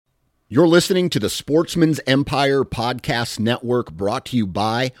You're listening to the Sportsman's Empire Podcast Network, brought to you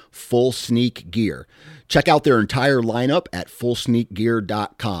by Full Sneak Gear. Check out their entire lineup at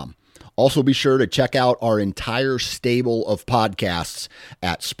fullsneakgear.com. Also be sure to check out our entire stable of podcasts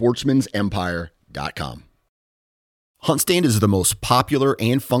at sportsmansempire.com. HuntStand is the most popular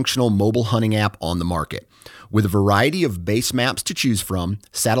and functional mobile hunting app on the market. With a variety of base maps to choose from,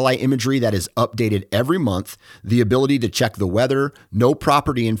 satellite imagery that is updated every month, the ability to check the weather, know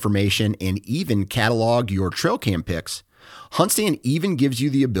property information, and even catalog your trail cam pics, HuntStand even gives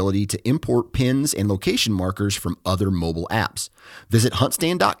you the ability to import pins and location markers from other mobile apps. Visit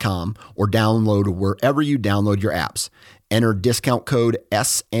huntstand.com or download wherever you download your apps. Enter discount code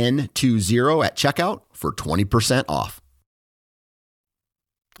SN20 at checkout for 20% off.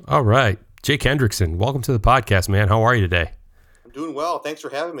 All right. Jake Hendrickson, welcome to the podcast, man. How are you today? I'm doing well. Thanks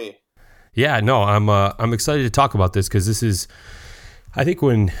for having me. Yeah, no, I'm excited to talk about this because this is, I think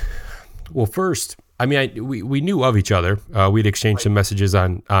first, I mean, we knew of each other. We'd exchanged some messages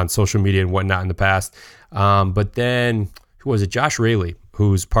on social media and whatnot in the past. But then, who was it? Josh Raley,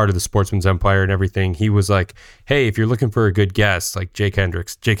 who's part of the Sportsman's Empire and everything. He was like, hey, if you're looking for a good guest, like Jake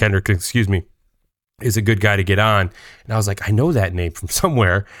Hendricks, is a good guy to get on. And I was like, I know that name from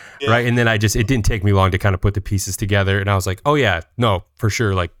somewhere. Yeah. Right. And then it didn't take me long to kind of put the pieces together. And I was like, oh yeah, no, for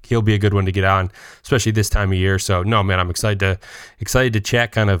sure. Like he'll be a good one to get on, especially this time of year. So no, man, I'm excited to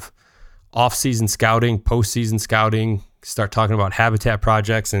chat kind of off-season scouting, post-season scouting, start talking about habitat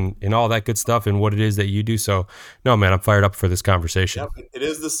projects and all that good stuff and what it is that you do. So no, man, I'm fired up for this conversation. Yep, it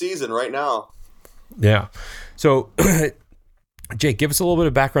is the season right now. Yeah. So Jake, give us a little bit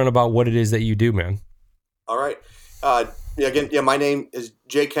of background about what it is that you do, man. All right. My name is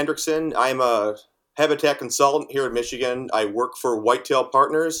Jake Hendrickson. I'm a habitat consultant here in Michigan. I work for Whitetail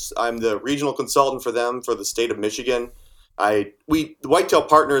Partners. I'm the regional consultant for them for the state of Michigan. Whitetail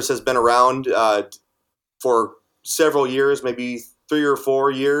Partners has been around for several years, maybe 3 or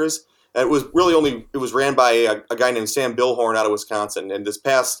 4 years. And it was ran by a guy named Sam Billhorn out of Wisconsin. And this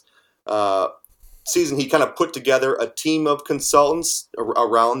past season, he kind of put together a team of consultants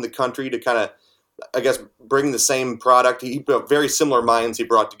around the country to kind of, I guess, bring the same product. He built very similar minds he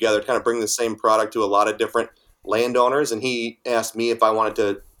brought together to kind of bring the same product to a lot of different landowners. And he asked me if I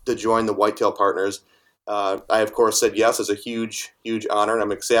wanted to join the Whitetail Partners. I, of course, said yes. It's a huge, huge honor, and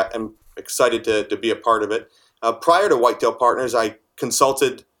I'm excited to be a part of it. Prior to Whitetail Partners, I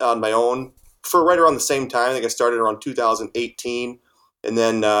consulted on my own for right around the same time. I think I started around 2018, and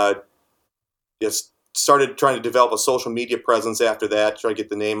then just started trying to develop a social media presence after that, try to get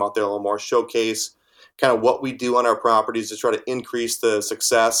the name out there a little more, showcase kind of what we do on our properties to try to increase the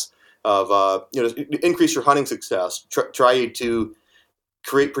success of, increase your hunting success. Try to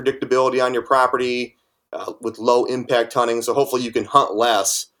create predictability on your property with low impact hunting. So hopefully you can hunt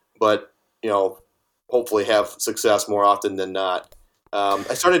less, but, hopefully have success more often than not.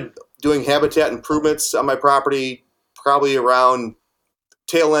 I started doing habitat improvements on my property probably around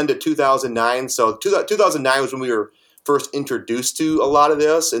tail end of 2009. So 2009 was when we were first introduced to a lot of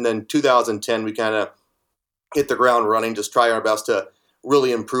this. And then 2010, we kind of hit the ground running, just trying our best to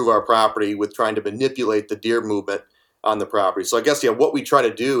really improve our property with trying to manipulate the deer movement on the property. So I guess, what we try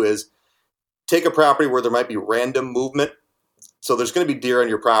to do is take a property where there might be random movement. So there's going to be deer on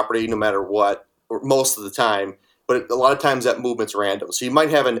your property no matter what, or most of the time. But a lot of times that movement's random. So you might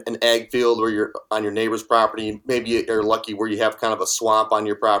have an ag field where you're on your neighbor's property. Maybe you're lucky where you have kind of a swamp on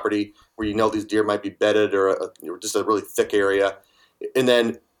your property where these deer might be bedded or just a really thick area. And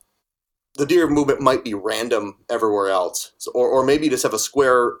then the deer movement might be random everywhere else. So, or maybe you just have a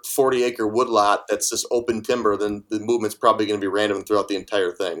square 40-acre woodlot that's just open timber. Then the movement's probably going to be random throughout the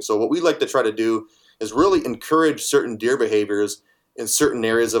entire thing. So what we like to try to do is really encourage certain deer behaviors in certain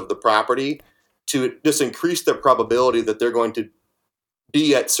areas of the property to just increase the probability that they're going to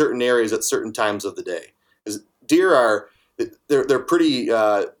be at certain areas at certain times of the day. Because deer they're pretty,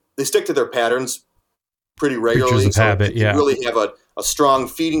 they stick to their patterns pretty regularly. Creatures of habit, they really have a strong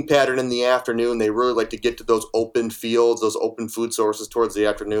feeding pattern in the afternoon. They really like to get to those open fields, those open food sources towards the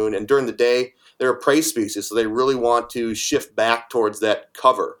afternoon. And during the day, they're a prey species, so they really want to shift back towards that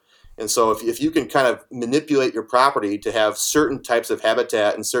cover. And so if you can kind of manipulate your property to have certain types of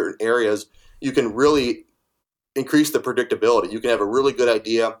habitat in certain areas, you can really increase the predictability. You can have a really good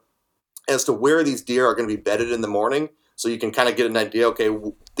idea as to where these deer are going to be bedded in the morning. So you can kind of get an idea, okay,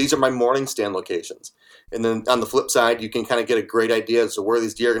 these are my morning stand locations. And then on the flip side, you can kind of get a great idea as to where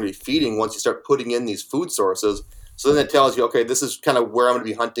these deer are going to be feeding once you start putting in these food sources. So then it tells you, okay, this is kind of where I'm going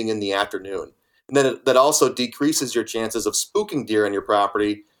to be hunting in the afternoon. And then that also decreases your chances of spooking deer on your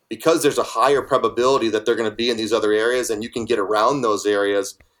property because there's a higher probability that they're going to be in these other areas, and you can get around those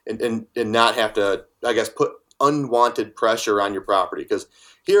areas and not have to, I guess, put unwanted pressure on your property. Because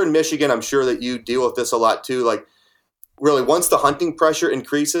here in Michigan, I'm sure that you deal with this a lot too. Like, really, once the hunting pressure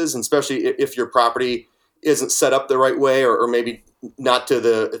increases, and especially if your property isn't set up the right way, or maybe not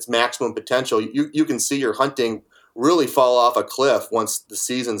to its maximum potential, you can see your hunting really fall off a cliff once the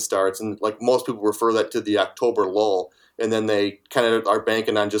season starts. And like most people refer that to the October lull, and then they kind of are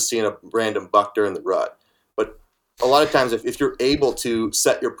banking on just seeing a random buck during the rut. But a lot of times, if you're able to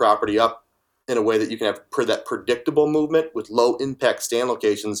set your property up in a way that you can have that predictable movement with low impact stand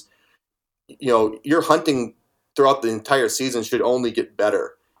locations, your hunting throughout the entire season should only get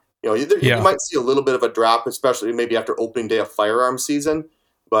better. You might see a little bit of a drop, especially maybe after opening day of firearm season,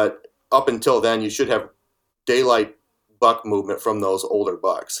 but up until then, you should have daylight buck movement from those older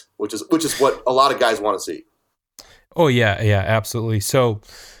bucks, which is what a lot of guys want to see. Oh yeah, absolutely. So,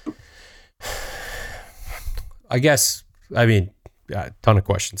 I mean, a ton of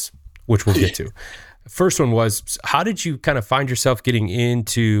questions, which we'll get to. First one was, how did you kind of find yourself getting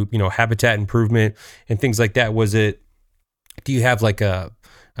into, habitat improvement and things like that? Do you have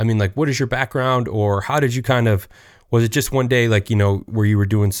what is your background, or how did you was it just one day, where you were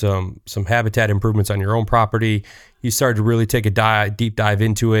doing some habitat improvements on your own property, you started to really take a deep dive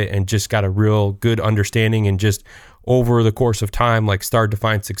into it and just got a real good understanding, and just over the course of time, started to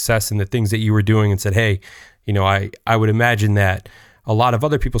find success in the things that you were doing and said, hey, I would imagine that a lot of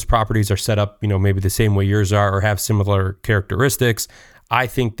other people's properties are set up, maybe the same way yours are or have similar characteristics. I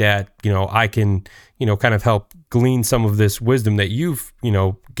think that, I can, kind of help glean some of this wisdom that you've,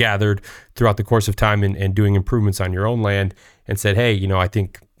 gathered throughout the course of time and doing improvements on your own land, and said, hey, I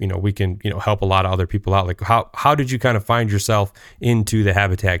think, we can, help a lot of other people out. Like, how did you kind of find yourself into the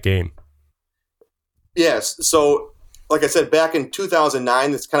habitat game? Yes. So like I said, back in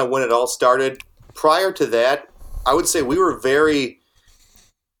 2009, that's kind of when it all started. Prior to that, I would say we were very,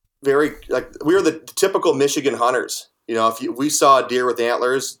 very, we were the typical Michigan hunters. If we saw a deer with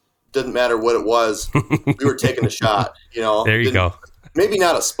antlers, didn't matter what it was, we were taking a shot. There you go. Maybe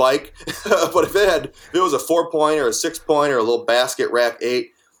not a spike, but if it was a 4-point or a 6-point or a little basket rack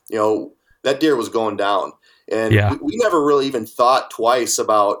 8, that deer was going down. And we never really even thought twice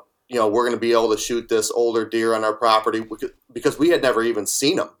about, we're going to be able to shoot this older deer on our property, because we had never even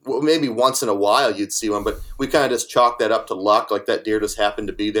seen them. Well, maybe once in a while you'd see one, but we kind of just chalked that up to luck. Like, that deer just happened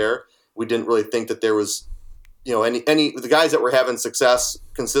to be there. We didn't really think that there was, any the guys that were having success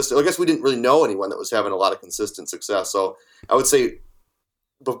consistent. I guess we didn't really know anyone that was having a lot of consistent success. So I would say,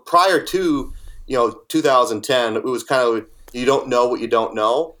 but prior to 2010, it was kind of, you don't know what you don't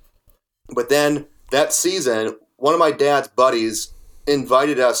know. But then that season, one of my dad's buddies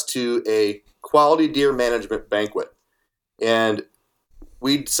invited us to a quality deer management banquet, and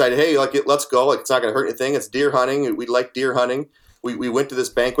we decided, hey, let's go. It's not going to hurt anything. It's deer hunting. We like deer hunting. We went to this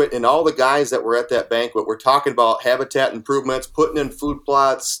banquet, and all the guys that were at that banquet were talking about habitat improvements, putting in food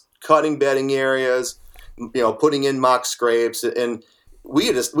plots, cutting bedding areas, putting in mock scrapes, and we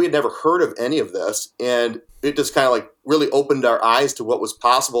had never heard of any of this, and it just kind of really opened our eyes to what was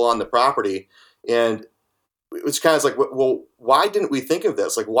possible on the property. And it was kind of like, well, why didn't we think of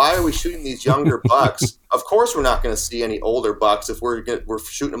this? Why are we shooting these younger bucks? Of course, we're not going to see any older bucks if we're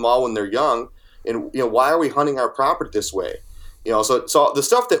shooting them all when they're young. And why are we hunting our property this way? So the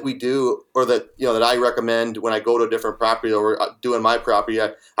stuff that we do, or that that I recommend when I go to a different property or doing my property,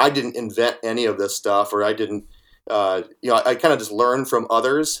 I didn't invent any of this stuff, or I didn't. I kind of just learn from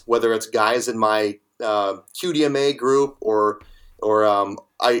others, whether it's guys in my QDMA group or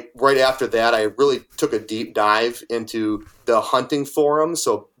right after that, I really took a deep dive into the hunting forum.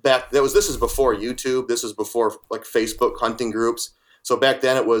 So this is before YouTube. This is before Facebook hunting groups. So back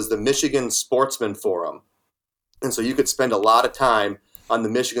then it was the Michigan Sportsman Forum. And so you could spend a lot of time on the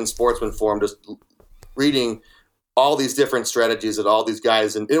Michigan Sportsman Forum just reading all these different strategies that all these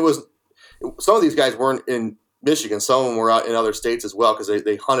guys, and some of these guys weren't in Michigan. Some of them were out in other states as well, because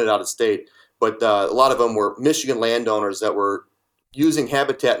they hunted out of state. But a lot of them were Michigan landowners that were using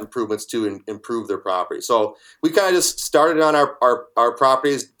habitat improvements to improve their property. So we kind of just started on our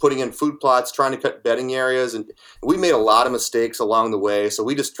properties, putting in food plots, trying to cut bedding areas, and we made a lot of mistakes along the way. So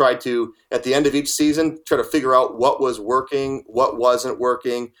we just tried to, at the end of each season, try to figure out what was working, what wasn't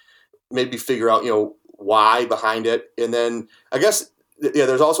working, maybe figure out why behind it. And then I guess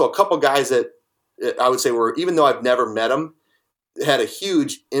there's also a couple guys that I would say were, even though I've never met them, had a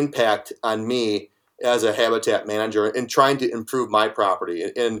huge impact on me as a habitat manager and trying to improve my property.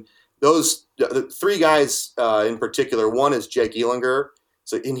 And those the 3 guys in particular, one is Jake Ealinger.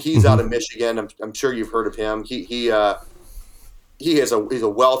 And he's out of Michigan. I'm sure you've heard of him. He he's a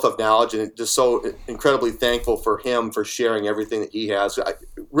wealth of knowledge, and just so incredibly thankful for him for sharing everything that he has.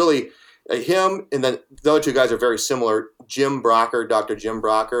 Him and then the other two guys are very similar. Jim Brocker, Dr. Jim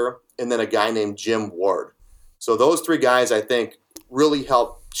Brocker, and then a guy named Jim Ward. So those three guys, I think, really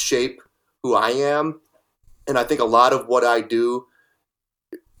help shape who I am. And I think a lot of what I do,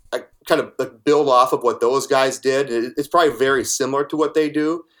 I kind of build off of what those guys did. It's probably very similar to what they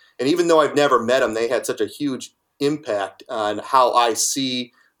do. And even though I've never met them, they had such a huge impact on how I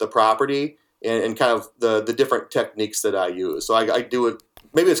see the property and kind of the different techniques that I use. So I do it.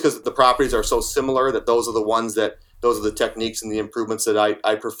 Maybe it's because the properties are so similar that those are the techniques and the improvements that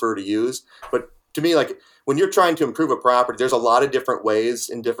I prefer to use. But to me, like when you're trying to improve a property, there's a lot of different ways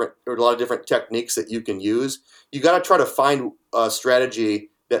and a lot of different techniques that you can use. You got to try to find a strategy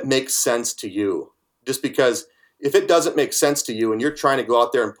that makes sense to you. Just because if it doesn't make sense to you and you're trying to go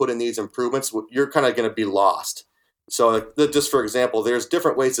out there and put in these improvements, you're kind of going to be lost. So just for example, there's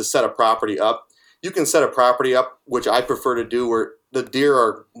different ways to set a property up. You can set a property up, which I prefer to do, where the deer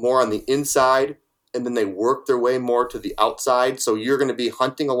are more on the inside and then they work their way more to the outside. So you're going to be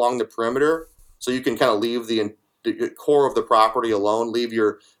hunting along the perimeter. So you can kind of leave the core of the property alone, leave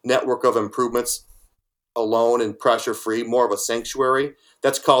your network of improvements alone and pressure free, more of a sanctuary.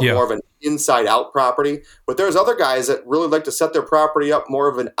 That's called more of an inside out property. But there's other guys that really like to set their property up more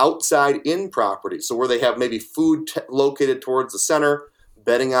of an outside in property. So where they have maybe food located towards the center,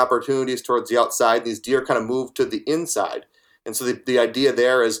 bedding opportunities towards the outside. These deer kind of move to the inside. And so the idea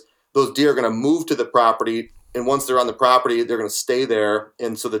there is those deer are going to move to the property. And once they're on the property, they're going to stay there.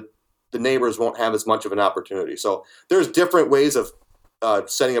 And so the neighbors won't have as much of an opportunity. So there's different ways of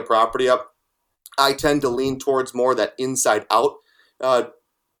setting a property up. I tend to lean towards more that inside out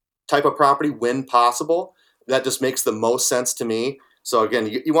type of property when possible. That just makes the most sense to me. So again,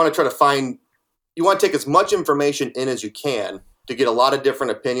 you want to try to you want to take as much information in as you can to get a lot of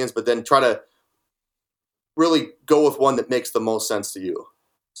different opinions, but then try to really go with one that makes the most sense to you.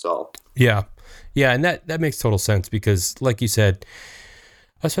 So yeah, and that makes total sense because, like you said,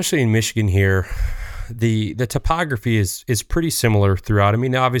 especially in Michigan here, the topography is pretty similar throughout. I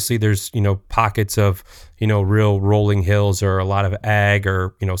mean, obviously there's pockets of real rolling hills or a lot of ag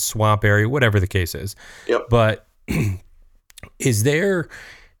or swamp area, whatever the case is. Yep. But is there?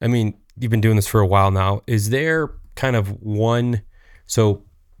 I mean, you've been doing this for a while now. Is there kind of one? So,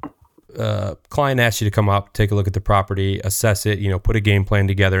 client asks you to come up, take a look at the property, assess it, put a game plan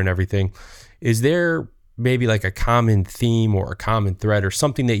together and everything. Is there maybe like a common theme or a common thread or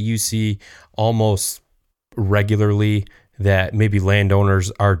something that you see almost regularly that maybe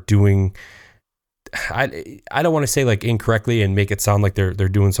landowners are doing? I don't want to say like incorrectly and make it sound like they're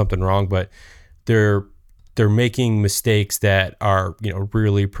doing something wrong, but they're making mistakes that are,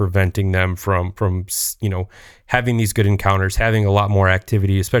 really preventing them from having these good encounters, having a lot more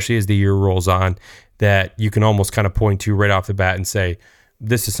activity, especially as the year rolls on, that you can almost kind of point to right off the bat and say,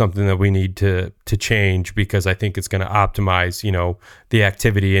 this is something that we need to change because I think it's going to optimize, the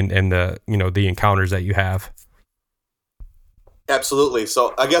activity and the, the encounters that you have. Absolutely.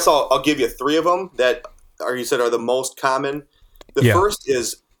 So I guess I'll give you three of them that you said are the most common. The first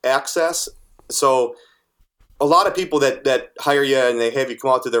is access. So a lot of people that hire you and they have you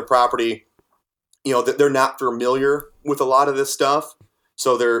come out to their property, they're not familiar with a lot of this stuff.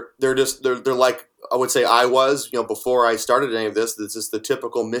 So they're like, I would say I was, before I started any of this. This is the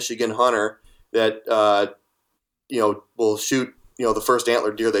typical Michigan hunter that, will shoot, the first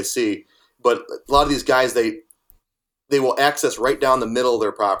antler deer they see. But a lot of these guys, they will access right down the middle of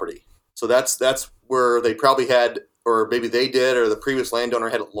their property. So that's where they probably had, or maybe they did, or the previous landowner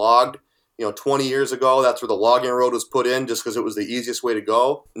had it logged. 20 years ago, that's where the logging road was put in just because it was the easiest way to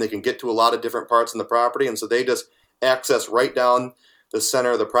go. And they can get to a lot of different parts in the property. And so they just access right down the center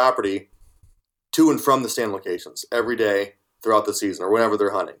of the property to and from the stand locations every day throughout the season or whenever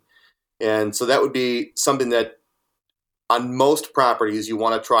they're hunting. And so that would be something that on most properties you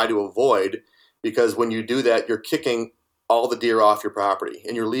want to try to avoid, because when you do that, you're kicking all the deer off your property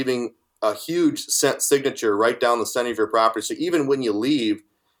and you're leaving a huge scent signature right down the center of your property. So even when you leave,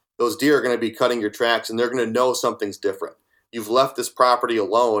 those deer are going to be cutting your tracks and they're going to know something's different. You've left this property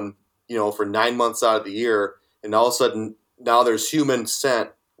alone, for 9 months out of the year. And all of a sudden now there's human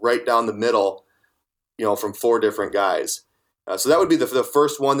scent right down the middle, from 4 different guys. So that would be the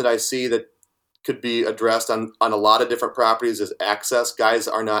first one that I see that could be addressed on a lot of different properties is access. Guys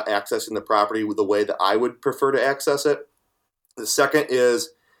are not accessing the property the way that I would prefer to access it. The second is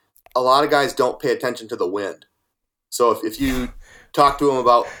a lot of guys don't pay attention to the wind. So if you talk to them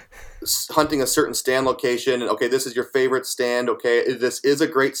about hunting a certain stand location and, okay, this is your favorite stand. Okay, this is a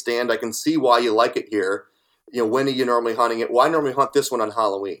great stand. I can see why you like it here. when are you normally hunting it? Well, I normally hunt this one on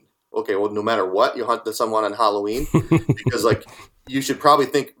Halloween. Okay, well, no matter what, you hunt someone on Halloween because you should probably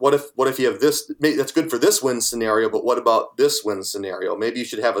think, what if you have this? Maybe that's good for this wind scenario, but what about this wind scenario? Maybe you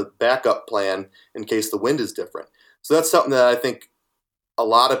should have a backup plan in case the wind is different. So that's something that I think a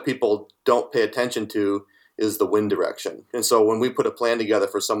lot of people don't pay attention to is the wind direction. And so when we put a plan together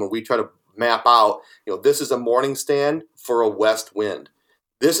for someone, we try to map out, this is a morning stand for a west wind.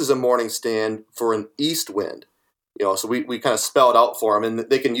 This is a morning stand for an east wind. So we kind of spell it out for them, and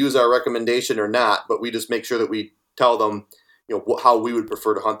they can use our recommendation or not, but we just make sure that we tell them, how we would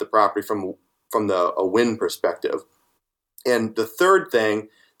prefer to hunt the property from a wind perspective. And the third thing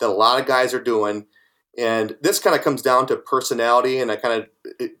that a lot of guys are doing, and this kind of comes down to personality, and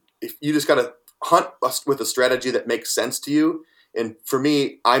if you just got to hunt with a strategy that makes sense to you. And for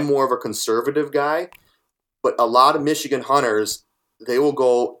me, I'm more of a conservative guy, but a lot of Michigan hunters, they will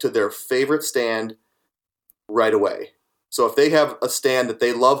go to their favorite stand right away. So if they have a stand that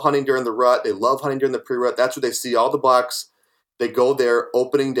they love hunting during the rut, they love hunting during the pre-rut, that's where they see all the bucks. They go there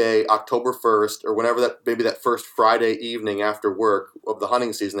opening day, October 1st, or whenever maybe that first Friday evening after work of the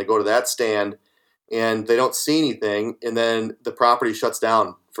hunting season, they go to that stand and they don't see anything, and then the property shuts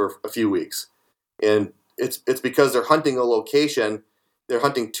down for a few weeks. And it's because they're hunting a location, they're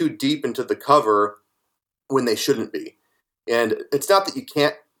hunting too deep into the cover when they shouldn't be. And it's not that you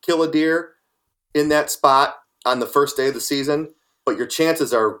can't kill a deer in that spot on the first day of the season, but your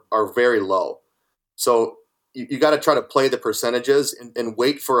chances are very low. So you got to try to play the percentages and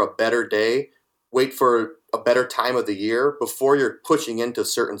wait for a better day, wait for a better time of the year before you're pushing into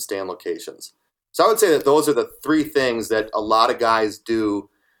certain stand locations. So I would say that those are the three things that a lot of guys do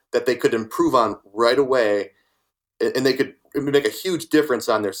that they could improve on right away, and it would make a huge difference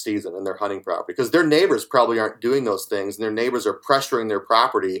on their season and their hunting property, because their neighbors probably aren't doing those things, and their neighbors are pressuring their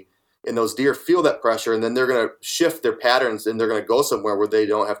property, and those deer feel that pressure, and then they're going to shift their patterns, and they're going to go somewhere where they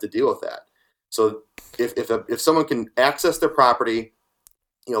don't have to deal with that. So if someone can access their property,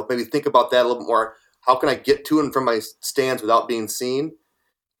 maybe think about that a little bit more. How can I get to and from my stands without being seen?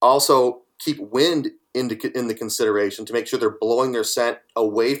 Also, keep wind in the consideration to make sure they're blowing their scent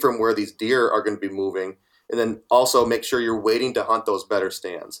away from where these deer are going to be moving, and then also make sure you're waiting to hunt those better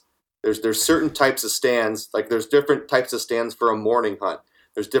stands. There's certain types of stands, like there's different types of stands for a morning hunt.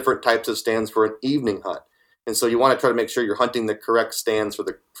 There's different types of stands for an evening hunt. And so you want to try to make sure you're hunting the correct stands for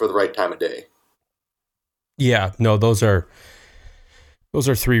the right time of day. Yeah, no, those are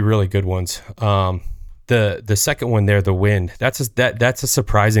three really good ones. The second one there, the wind, that's a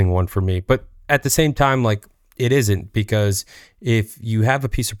surprising one for me. But at the same time, it isn't, because if you have a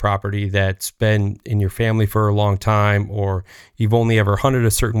piece of property that's been in your family for a long time, or you've only ever hunted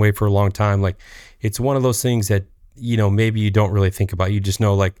a certain way for a long time, it's one of those things that, maybe you don't really think about. You just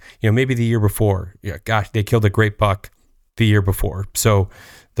know, maybe the year before, they killed a great buck the year before. So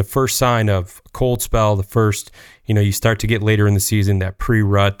the first sign of a cold spell, the first, you start to get later in the season, that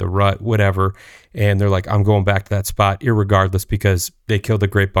pre-rut, the rut, whatever, and they're like, I'm going back to that spot irregardless because they killed a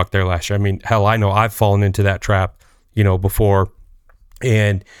great buck there last year. I mean, hell, I know I've fallen into that trap, before,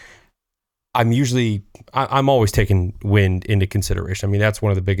 and I'm always taking wind into consideration. I mean, that's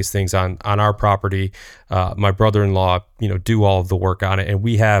one of the biggest things on our property. My brother-in-law, do all of the work on it, and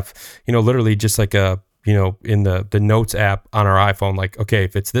we have, literally just like in the notes app on our iPhone, okay,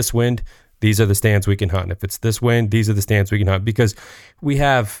 if it's this wind, these are the stands we can hunt. If it's this wind, these are the stands we can hunt, because we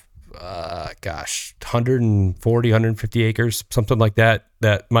have, 140, 150 acres, something like that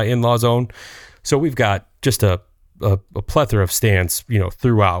my in-laws own. So we've got just a plethora of stands,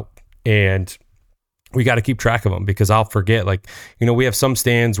 throughout, and we got to keep track of them, because I'll forget, we have some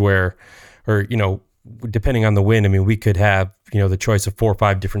stands where, or, depending on the wind, I mean, we could have, the choice of 4 or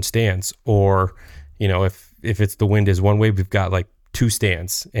 5 different stands, or, if it's the wind is one way, we've got 2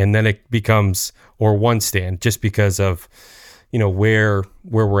 stands, and then it becomes, or 1 stand, just because of, where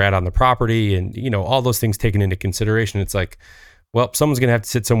we're at on the property, and, all those things taken into consideration. It's well, someone's going to have to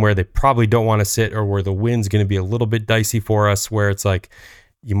sit somewhere they probably don't want to sit, or where the wind's going to be a little bit dicey for us, where it's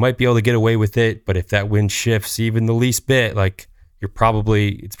you might be able to get away with it, but if that wind shifts even the least bit, it's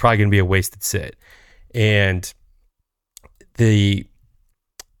probably going to be a wasted sit. And the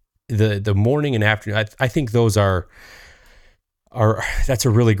morning and afternoon, I think those are that's a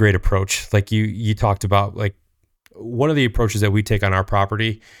really great approach. You talked about, one of the approaches that we take on our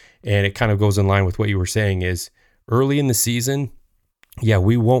property, and it kind of goes in line with what you were saying, is early in the season, yeah,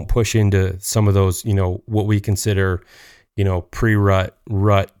 we won't push into some of those, what we consider, pre-rut,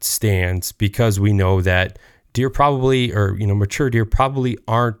 rut stands, because we know that deer probably, or, mature deer probably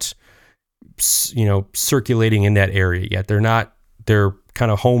aren't, circulating in that area yet. They're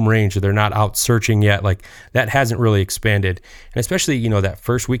kind of home range, or they're not out searching yet. Like that hasn't really expanded. And especially, you know, that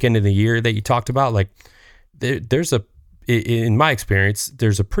first weekend of the year that you talked about, like there's in my experience,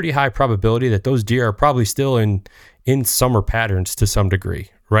 there's a pretty high probability that those deer are probably still in summer patterns to some degree,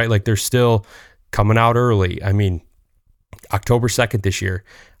 right? Like they're still coming out early. I mean, October 2nd this year,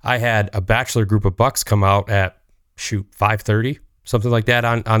 I had a bachelor group of bucks come out at 5:30, something like that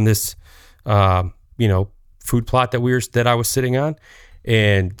on this, you know, food plot that I was sitting on.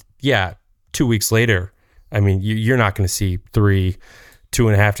 And yeah, 2 weeks later, I mean, you're not going to see 2.5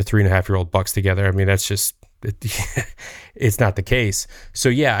 to 3.5 year old bucks together. I mean, that's just, it's not the case. So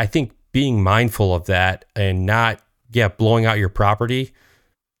yeah, I think being mindful of that and not, blowing out your property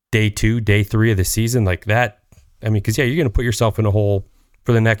day 2, day 3 of the season like that. I mean, cause you're going to put yourself in a hole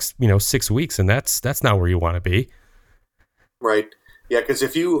for the next, 6 weeks, and that's not where you want to be. Right. Yeah. Cause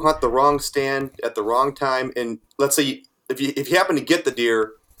if you hunt the wrong stand at the wrong time, and let's say if you happen to get the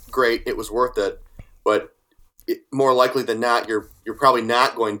deer, great, it was worth it. But more likely than not, you're probably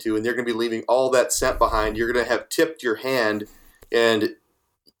not going to, and they're going to be leaving all that scent behind. You're going to have tipped your hand, and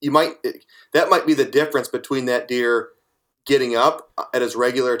that might be the difference between that deer getting up at his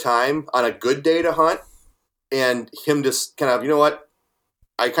regular time on a good day to hunt and him just kind of, you know what,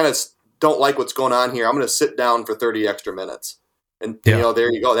 I kind of don't like what's going on here. I'm going to sit down for 30 extra minutes. And, you know,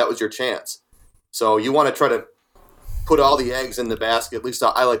 there you go. That was your chance. So you want to try to put all the eggs in the basket, at least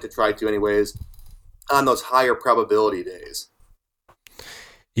I like to try to anyways, on those higher probability days.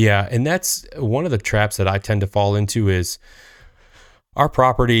 Yeah, and that's one of the traps that I tend to fall into is our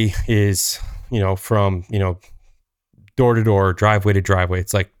property is, from, door to door, driveway to driveway.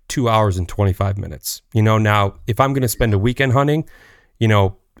 It's like 2 hours and 25 minutes. Now if I'm going to spend a weekend hunting,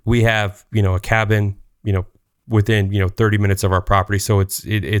 we have, a cabin, within, 30 minutes of our property. So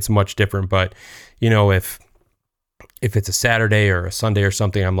it's much different. But, if it's a Saturday or a Sunday or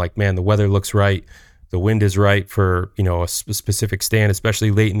something, I'm like, man, the weather looks right. The wind is right for, a specific stand,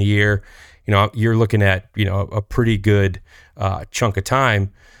 especially late in the year. You're looking at, a pretty good chunk of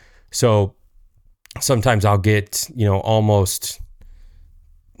time. So sometimes I'll get, almost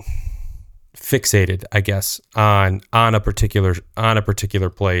fixated, I guess, on a particular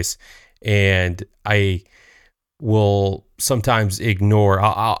place. And I will sometimes ignore,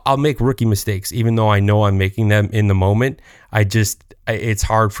 I'll make rookie mistakes, even though I know I'm making them in the moment. It's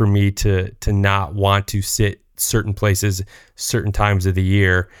hard for me to not want to sit certain places, certain times of the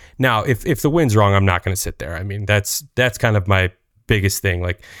year. Now, if the wind's wrong, I'm not going to sit there. I mean, that's kind of my biggest thing.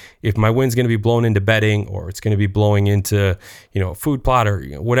 Like if my wind's going to be blown into bedding, or it's going to be blowing into, a food plot, or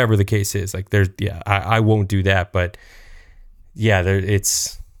whatever the case is, like I won't do that. But yeah,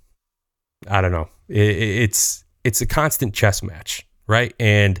 I don't know. It's a constant chess match, right?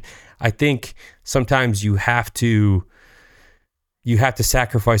 And I think sometimes you have to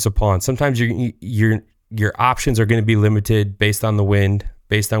sacrifice a pawn. Sometimes your options are going to be limited based on the wind,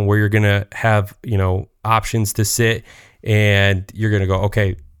 based on where you're going to have, options to sit. And you're going to go,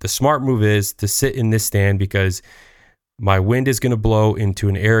 okay, the smart move is to sit in this stand because my wind is going to blow into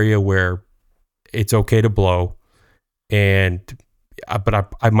an area where it's okay to blow. But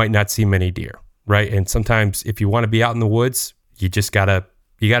I might not see many deer, right? And sometimes if you want to be out in the woods, you just gotta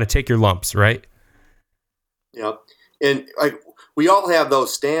take your lumps, right? Yeah. And we all have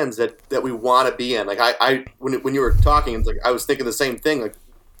those stands that we want to be in. Like when you were talking, it's like I was thinking the same thing. Like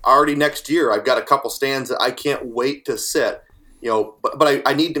already next year, I've got a couple stands that I can't wait to sit. But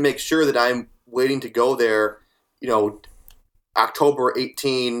I need to make sure that I'm waiting to go there. October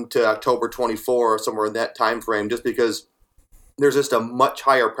 18 to October 24, or somewhere in that time frame, just because there's just a much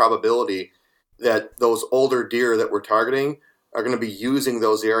higher probability that those older deer that we're targeting are going to be using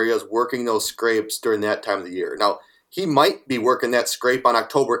those areas, working those scrapes during that time of the year. Now, he might be working that scrape on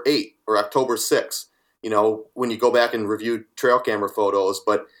October 8 or October 6, when you go back and review trail camera photos.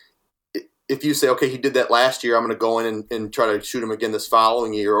 But if you say, okay, he did that last year, I'm going to go in and try to shoot him again this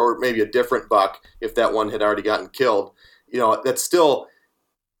following year, or maybe a different buck if that one had already gotten killed, that's still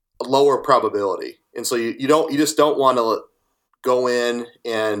a lower probability. And so you just don't want to go in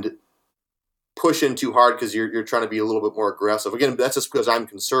and push in too hard because you're trying to be a little bit more aggressive. Again, that's just because I'm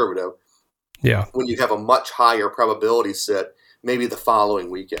conservative. Yeah. When you have a much higher probability set, maybe the following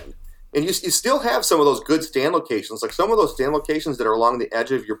weekend. And you still have some of those good stand locations. Like some of those stand locations that are along the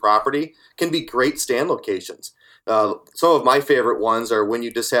edge of your property can be great stand locations. Some of my favorite ones are when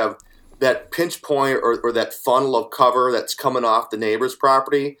you just have that pinch point or that funnel of cover that's coming off the neighbor's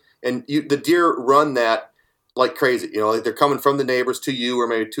property. And the deer run that like crazy. Like they're coming from the neighbors to you, or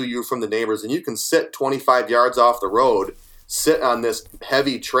maybe to you from the neighbors, and you can sit 25 yards off the road, sit on this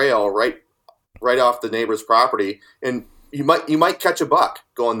heavy trail right off the neighbor's property, and you might catch a buck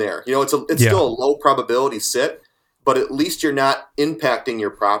going there. It's still a low probability sit, but at least you're not impacting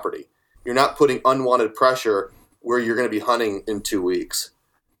your property. You're not putting unwanted pressure where you're going to be hunting in 2 weeks.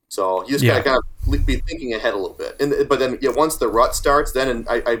 So you just got to kind of be thinking ahead a little bit. But then once the rut starts, then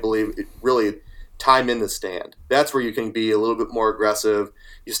I believe it really time in the stand. That's where you can be a little bit more aggressive.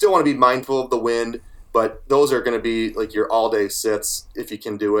 You still want to be mindful of the wind, but those are going to be like your all-day sits if you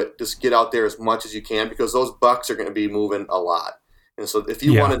can do it. Just get out there as much as you can because those bucks are going to be moving a lot. And so if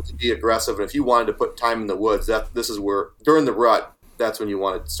you wanted to be aggressive and if you wanted to put time in the woods, this is where during the rut, that's when you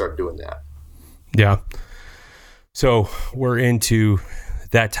want to start doing that. Yeah. So we're into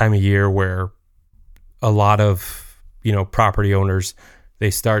that time of year where a lot of, property owners,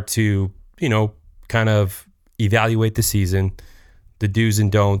 they start to, kind of evaluate the season, the do's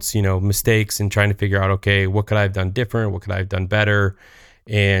and don'ts, mistakes, and trying to figure out, okay, what could I have done different? What could I have done better?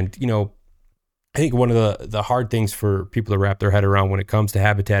 And, I think one of the hard things for people to wrap their head around when it comes to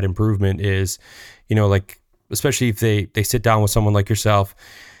habitat improvement is, especially if they sit down with someone like yourself,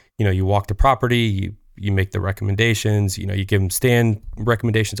 you walk the property, you make the recommendations, you give them stand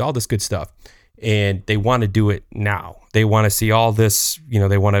recommendations, all this good stuff. And they want to do it now. They want to see all this,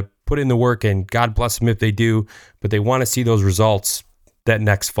 they want to put in the work, and God bless them if they do, but they want to see those results that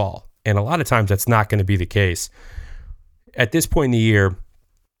next fall. And a lot of times that's not going to be the case. At this point in the year,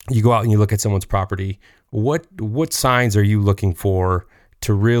 you go out and you look at someone's property. What signs are you looking for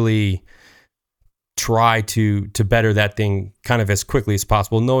to really try to better that thing kind of as quickly as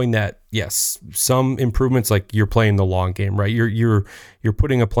possible, knowing that yes, some improvements, like you're playing the long game, right? You're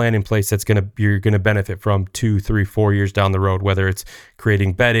putting a plan in place you're gonna benefit from 2, 3, 4 years down the road, whether it's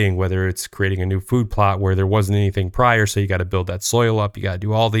creating bedding, whether it's creating a new food plot where there wasn't anything prior, so you got to build that soil up, you got to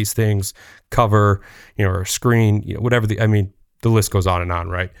do all these things, cover, or screen, whatever the list goes on and on,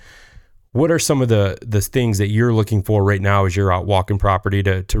 right? What are some of the things that you're looking for right now as you're out walking property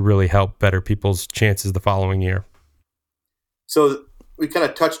to really help better people's chances the following year? So we kind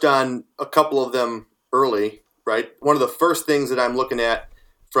of touched on a couple of them early, right? One of the first things that I'm looking at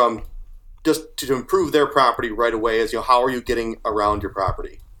from just to improve their property right away is, how are you getting around your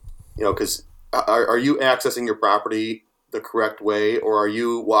property? Because are you accessing your property the correct way, or are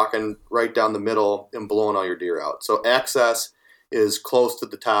you walking right down the middle and blowing all your deer out? So access is close to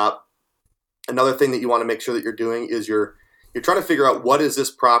the top. Another thing that you want to make sure that you're doing is you're trying to figure out what is this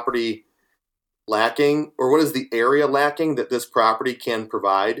property lacking, or what is the area lacking that this property can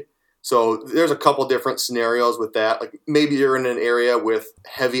provide. So there's a couple different scenarios with that. Like maybe you're in an area with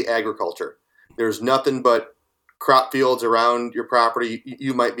heavy agriculture. There's nothing but crop fields around your property.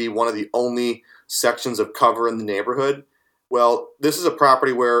 You might be one of the only sections of cover in the neighborhood. Well, this is a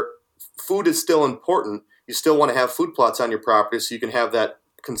property where food is still important. You still want to have food plots on your property so you can have that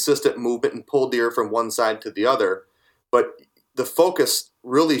consistent movement and pull deer from one side to the other. But the focus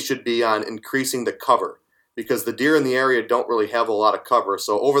really should be on increasing the cover, because the deer in the area don't really have a lot of cover.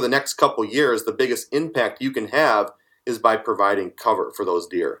 So over the next couple years, the biggest impact you can have is by providing cover for those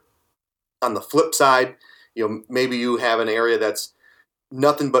deer. On the flip side, maybe you have an area that's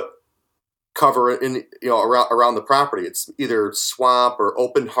nothing but cover in around the property. It's either swamp or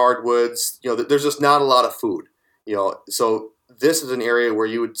open hardwoods. There's just not a lot of food. So this is an area where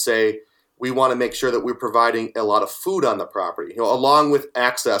you would say we want to make sure that we're providing a lot of food on the property, along with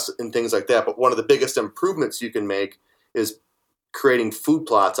access and things like that. But one of the biggest improvements you can make is creating food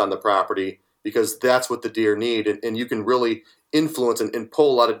plots on the property, because that's what the deer need. And you can really influence and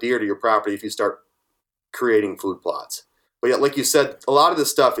pull a lot of deer to your property if you start creating food plots. But yeah, like you said, a lot of this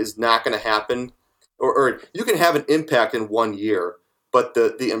stuff is not going to happen, or you can have an impact in 1 year, but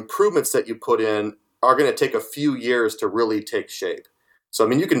the improvements that you put in are going to take a few years to really take shape. So,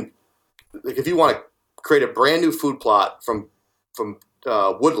 you can, like, if you want to create a brand new food plot from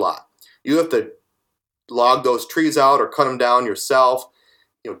woodlot, you have to log those trees out or cut them down yourself.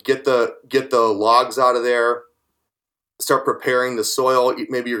 Get the logs out of there, start preparing the soil.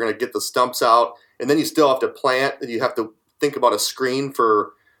 Maybe you're going to get the stumps out, and then you still have to plant, and you have to think about a screen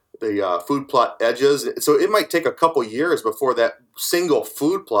for the food plot edges. So it might take a couple years before that single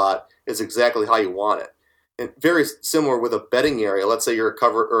food plot is exactly how you want it. And very similar with a bedding area. Let's say you're a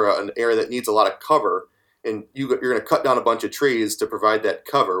cover or an area that needs a lot of cover, and you're going to cut down a bunch of trees to provide that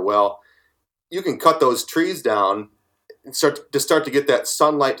cover. Well, you can cut those trees down and start to get that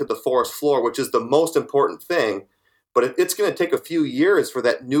sunlight to the forest floor, which is the most important thing. But it's going to take a few years for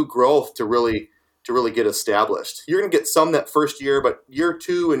that new growth to really get established. You're going to get some that first year, but year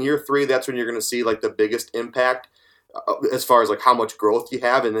 2 and year 3, that's when you're going to see like the biggest impact as far as like how much growth you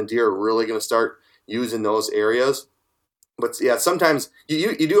have, and then deer are really going to start using those areas. But yeah, sometimes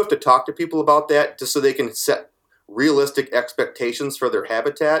you do have to talk to people about that just so they can set realistic expectations for their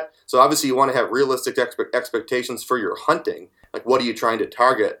habitat. So obviously you want to have realistic expectations for your hunting. Like, what are you trying to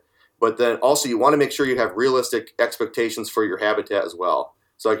target? But then also you want to make sure you have realistic expectations for your habitat as well.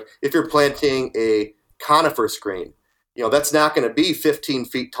 So like if you're planting a conifer screen, that's not going to be 15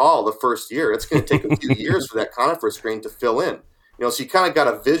 feet tall the first year. It's going to take a few years for that conifer screen to fill in. So you kind of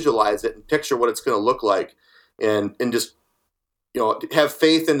got to visualize it and picture what it's going to look like, and just have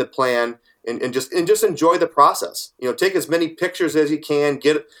faith in the plan and just enjoy the process. Take as many pictures as you can.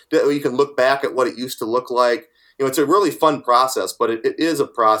 You can look back at what it used to look like. It's a really fun process, but it is a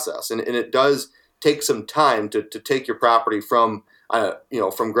process, and it does take some time to take your property from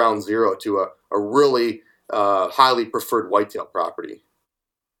ground zero to a really highly preferred whitetail property.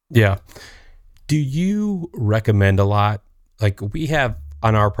 Yeah. Do you recommend a lot? Like, we have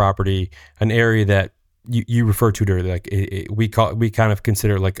on our property an area that you refer to it, like we kind of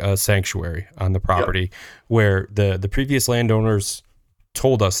consider like a sanctuary on the property. Yep. Where the previous landowners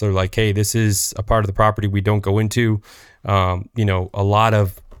told us, they're like, hey, this is a part of the property we don't go into. A lot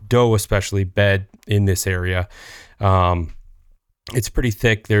of doe especially bed in this area. It's pretty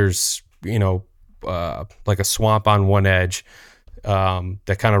thick. There's like a swamp on one edge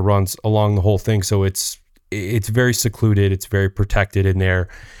that kind of runs along the whole thing. So it's very secluded. It's very protected in there.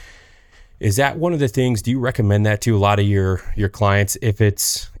 Is that one of the things? Do you recommend that to a lot of your clients, if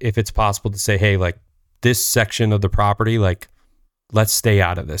it's possible, to say, hey, like, this section of the property, like, let's stay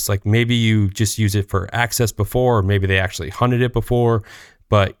out of this? Like, maybe you just use it for access before, or maybe they actually hunted it before,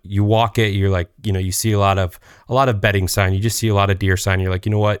 but you walk it, you're like, you see a lot of bedding sign, you just see a lot of deer sign. You're like, you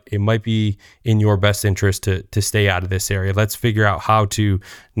know what, it might be in your best interest to stay out of this area. Let's figure out how to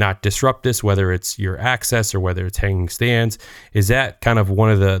not disrupt this, whether it's your access or whether it's hanging stands. Is that kind of one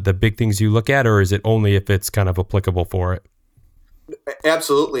of the big things you look at, or is it only if it's kind of applicable for it?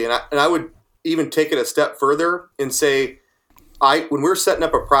 Absolutely. And I would even take it a step further and say, when we're setting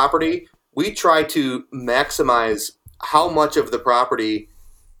up a property, we try to maximize how much of the property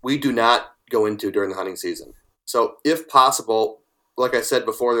we do not go into during the hunting season. So if possible, like I said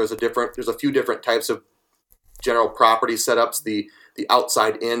before, there's a few different types of general property setups, the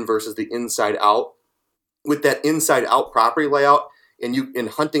outside in versus the inside out. With that inside out property layout, and in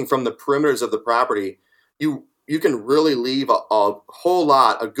hunting from the perimeters of the property, you can really leave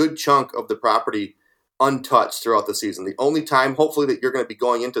a good chunk of the property untouched throughout the season. The only time, hopefully, that you're going to be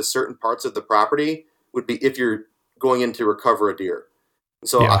going into certain parts of the property would be if you're going in to recover a deer.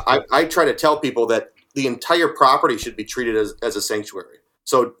 So yeah. I try to tell people that the entire property should be treated as a sanctuary.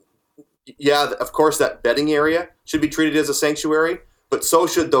 So yeah, of course, that bedding area should be treated as a sanctuary, but so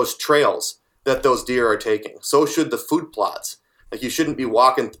should those trails that those deer are taking. So should the food plots. Like, you shouldn't be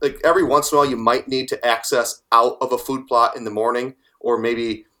walking, like, every once in a while you might need to access out of a food plot in the morning, or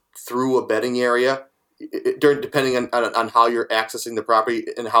maybe through a bedding area, depending on how you're accessing the property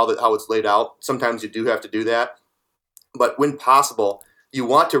and how it's laid out. Sometimes you do have to do that. But when possible, you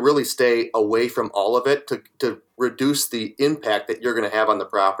want to really stay away from all of it to reduce the impact that you're going to have on the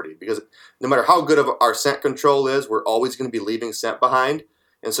property. Because no matter how good of our scent control is, we're always going to be leaving scent behind.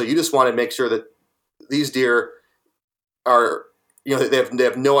 And so you just want to make sure that these deer are, they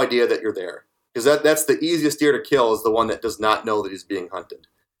have no idea that you're there. Because that's the easiest deer to kill, is the one that does not know that he's being hunted.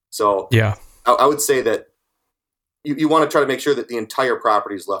 So yeah, I would say that you want to try to make sure that the entire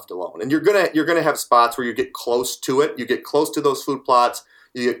property is left alone. And you're gonna have spots where you get close to it. You get close to those food plots.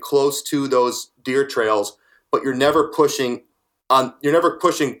 You get close to those deer trails, but you're never pushing on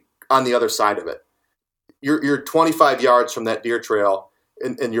the other side of it. You're 25 yards from that deer trail,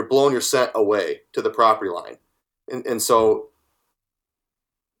 and you're blowing your scent away to the property line. And so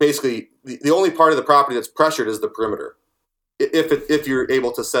basically, the only part of the property that's pressured is the perimeter. If you're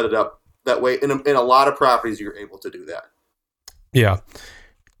able to set it up that way, in a lot of properties, you're able to do that. Yeah.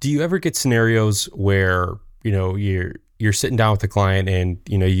 Do you ever get scenarios where, you're sitting down with a client and,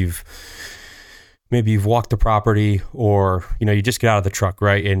 you've walked the property, or, you just get out of the truck,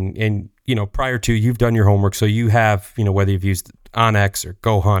 right? And prior to, you've done your homework. So you have, whether you've used OnX or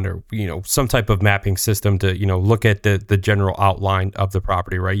GoHunt or, some type of mapping system to, look at the general outline of the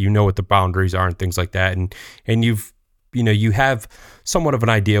property, right? You know what the boundaries are and things like that. And you have somewhat of an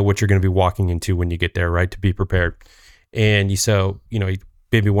idea what you're going to be walking into when you get there, right? To be prepared. And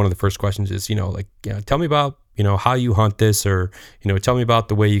maybe one of the first questions is, tell me about, how you hunt this, or, tell me about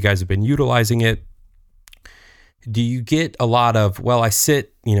the way you guys have been utilizing it. Do you get a lot of, well, I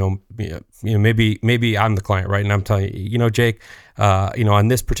sit, maybe I'm the client, right? And I'm telling you, Jake, on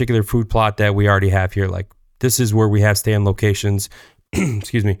this particular food plot that we already have here, like, this is where we have stand locations.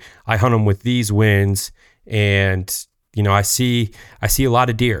 Excuse me. I hunt them with these winds, and I see a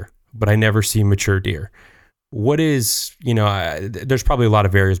lot of deer, but I never see mature deer. what is, there's probably a lot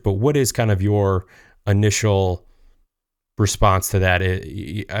of areas, but what is kind of your initial response to that?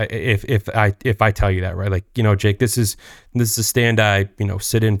 If I tell you that, right? Like, Jake, this is a stand I,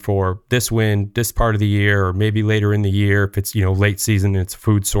 sit in for this win, this part of the year, or maybe later in the year, if it's, late season and it's a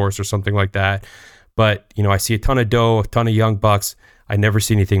food source or something like that. But, I see a ton of doe, a ton of young bucks. I never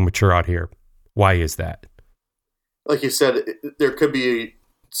see anything mature out here. Why is that? Like you said, there could be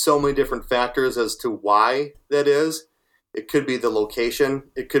so many different factors as to why that is. It could be the location.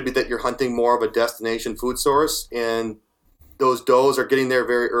 It could be that you're hunting more of a destination food source, and those does are getting there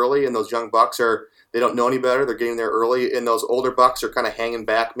very early, and those young bucks they don't know any better. They're getting there early, and those older bucks are kind of hanging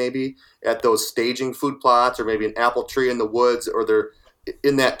back maybe at those staging food plots, or maybe an apple tree in the woods, or they're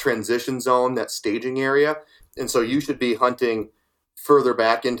in that transition zone, that staging area. And so you should be hunting further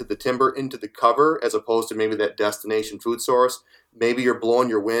back into the timber, into the cover, as opposed to maybe that destination food source. Maybe you're blowing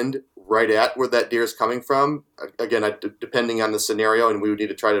your wind right at where that deer is coming from. Again, depending on the scenario, and we would need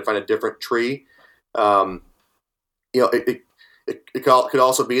to try to find a different tree. It could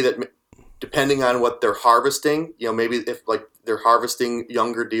also be that depending on what they're harvesting, maybe if like they're harvesting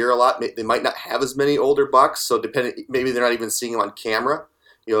younger deer a lot, they might not have as many older bucks. So maybe they're not even seeing them on camera.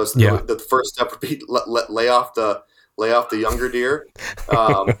 The first step would be lay off the younger deer.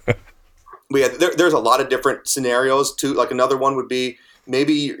 There's a lot of different scenarios too. Like another one would be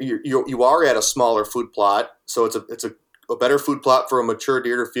maybe you are at a smaller food plot, so it's a better food plot for a mature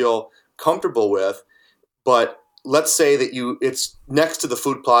deer to feel comfortable with. But let's say that it's next to the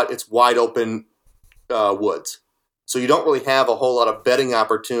food plot, it's wide open woods, so you don't really have a whole lot of bedding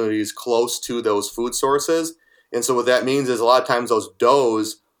opportunities close to those food sources. And so what that means is a lot of times those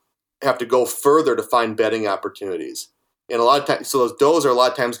does have to go further to find bedding opportunities. And a lot of times, so those does are a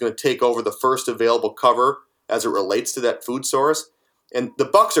lot of times going to take over the first available cover as it relates to that food source. And the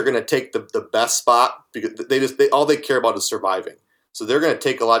bucks are going to take the best spot because all they care about is surviving. So they're going to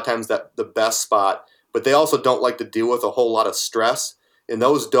take a lot of times the best spot, but they also don't like to deal with a whole lot of stress. In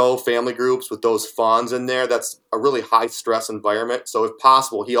those doe family groups with those fawns in there, that's a really high stress environment. So if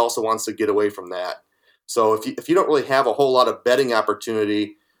possible, he also wants to get away from that. So if you don't really have a whole lot of bedding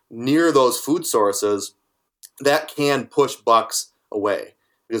opportunity near those food sources, that can push bucks away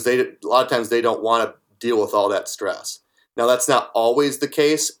because a lot of times they don't want to deal with all that stress. Now, that's not always the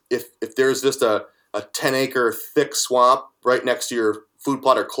case. If there's just a 10-acre thick swamp right next to your food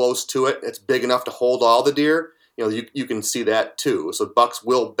plot or close to it, it's big enough to hold all the deer, you can see that too. So bucks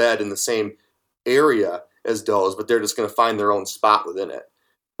will bed in the same area as does, but they're just going to find their own spot within it.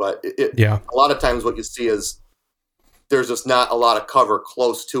 But a lot of times what you see is there's just not a lot of cover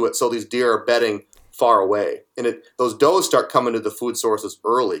close to it, so these deer are bedding far away. And those does start coming to the food sources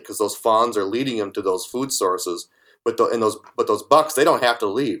early because those fawns are leading them to those food sources. But those bucks, they don't have to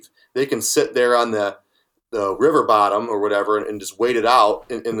leave. They can sit there on the river bottom or whatever and just wait it out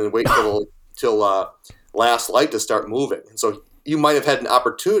and then wait till last light to start moving. And so you might have had an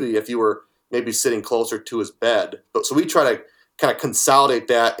opportunity if you were maybe sitting closer to his bed. So we try to kind of consolidate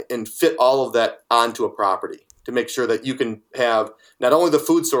that and fit all of that onto a property to make sure that you can have not only the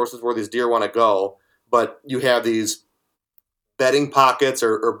food sources where these deer want to go, but you have these bedding pockets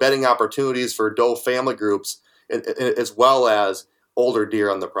or bedding opportunities for doe family groups, as well as older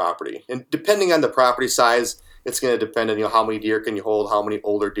deer on the property. And depending on the property size, it's going to depend on how many deer can you hold, how many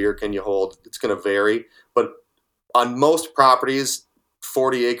older deer can you hold. It's going to vary. But on most properties,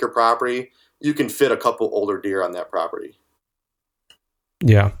 40-acre property, you can fit a couple older deer on that property.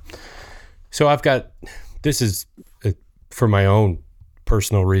 Yeah. So this is for my own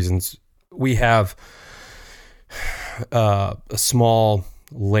personal reasons. We have a small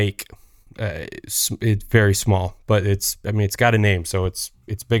lake. It's very small, but it's got a name, so it's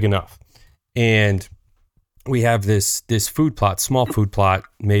big enough. And we have this food plot, small food plot,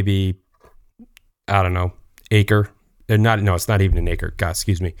 maybe, I don't know, acre. It's not even an acre. God,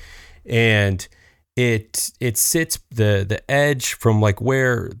 excuse me. And it sits the edge from like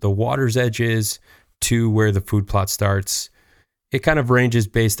where the water's edge is to where the food plot starts. It kind of ranges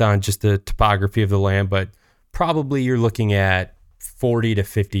based on just the topography of the land, but probably you're looking at 40 to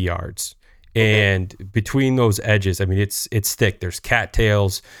 50 yards. And between those edges, it's thick. There's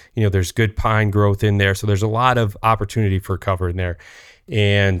cattails, there's good pine growth in there. So there's a lot of opportunity for cover in there.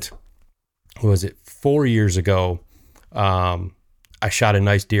 And what was it, 4 years ago, I shot a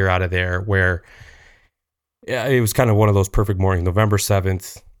nice deer out of there where it was kind of one of those perfect mornings, November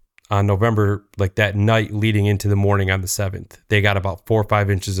 7th. On November, like that night leading into the morning on the 7th, they got about 4 or 5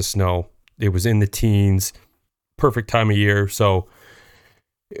 inches of snow. It was in the teens, perfect time of year. So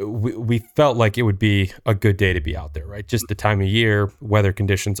we felt like it would be a good day to be out there, right? Just the time of year, weather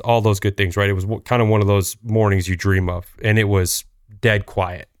conditions, all those good things, right? It was kind of one of those mornings you dream of, and it was dead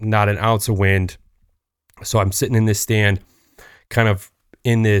quiet, not an ounce of wind. So I'm sitting in this stand, kind of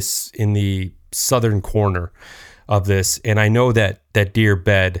in the southern corner of this, and I know that deer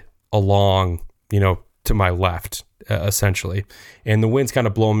bed along, to my left, essentially, and the wind's kind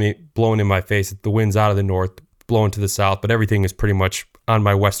of blowing in my face. The wind's out of the north, blowing to the south, but everything is pretty much on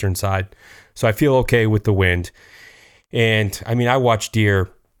my western side. So I feel okay with the wind. And I mean, I watch deer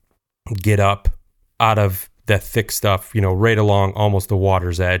get up out of that thick stuff, right along almost the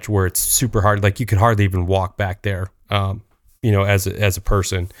water's edge where it's super hard. Like you could hardly even walk back there, as a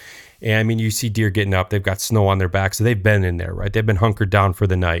person. And I mean, you see deer getting up, they've got snow on their back. So they've been in there, right? They've been hunkered down for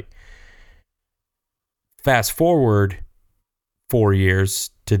the night. Fast forward 4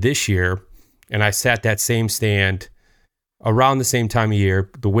 years to this year, and I sat that same stand around the same time of year.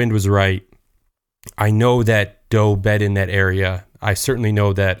 The wind was right. I know that doe bed in that area. I certainly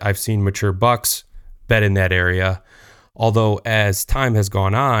know that I've seen mature bucks bed in that area. Although as time has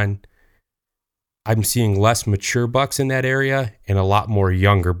gone on, I'm seeing less mature bucks in that area and a lot more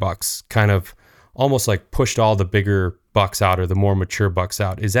younger bucks, kind of almost like pushed all the bigger bucks out or the more mature bucks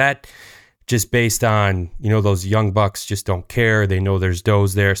out. Is that just based on, those young bucks just don't care? They know there's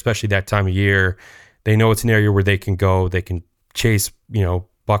does there, especially that time of year. They know it's an area where they can go, they can chase,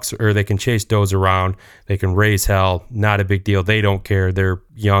 bucks, or they can chase does around. They can raise hell. Not a big deal. They don't care. They're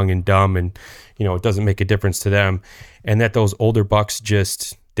young and dumb, and, it doesn't make a difference to them. And that those older bucks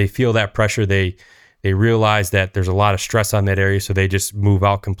they feel that pressure. They realize that there's a lot of stress on that area, so they just move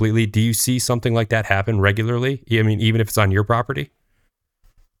out completely. Do you see something like that happen regularly? I mean, even if it's on your property?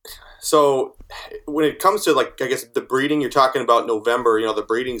 So when it comes to, like, I guess the breeding, you're talking about November, the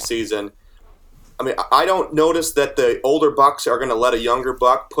breeding season. I mean, I don't notice that the older bucks are going to let a younger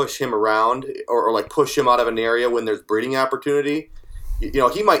buck push him around or like push him out of an area when there's breeding opportunity.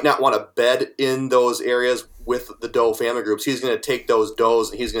 He might not want to bed in those areas with the doe family groups. He's going to take those does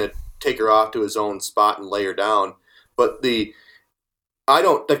and he's going to take her off to his own spot and lay her down. But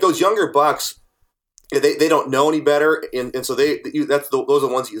those younger bucks, they don't know any better, and so those are the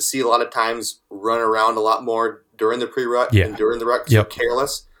ones that you see a lot of times run around a lot more during the pre-rut and during the rut. Yep. They're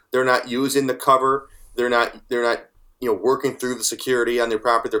careless. They're not using the cover. They're not working through the security on their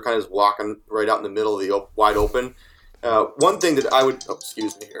property. They're kind of just walking right out in the middle of the wide open. One thing that I would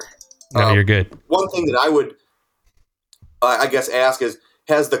excuse me here. No, you're good. One thing that I would I guess ask is,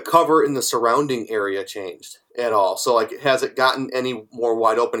 has the cover in the surrounding area changed at all? So, like, has it gotten any more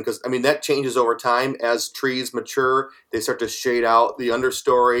wide open? Because, I mean, that changes over time. As trees mature, they start to shade out the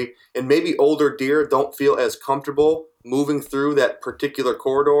understory. And maybe older deer don't feel as comfortable moving through that particular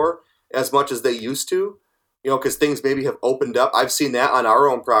corridor as much as they used to, because things maybe have opened up. I've seen that on our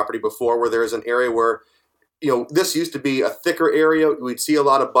own property before, where there's an area where, this used to be a thicker area. We'd see a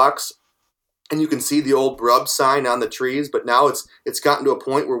lot of bucks, and you can see the old brub sign on the trees, but now it's gotten to a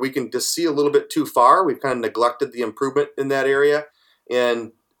point where we can just see a little bit too far. We've kind of neglected the improvement in that area.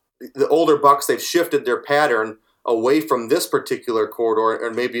 And the older bucks, they've shifted their pattern away from this particular corridor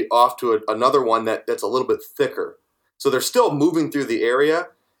and maybe off to another one that's a little bit thicker. So they're still moving through the area,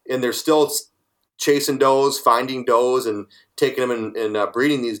 and they're still chasing does, finding does, and taking them and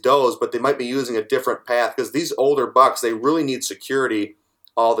breeding these does, but they might be using a different path, because these older bucks, they really need security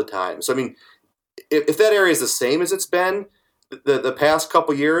all the time. So, I mean, if that area is the same as it's been the past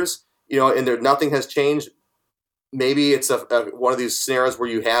couple years, and nothing has changed, maybe it's one of these scenarios where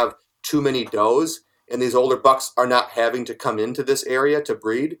you have too many does, and these older bucks are not having to come into this area to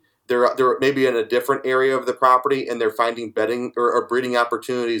breed. They're maybe in a different area of the property, and they're finding bedding or breeding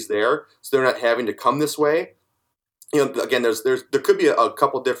opportunities there, so they're not having to come this way. Again, there could be a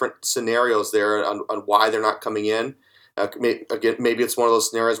couple different scenarios there on why they're not coming in. Again, maybe it's one of those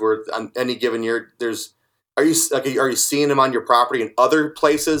scenarios where on any given year, are you seeing them on your property in other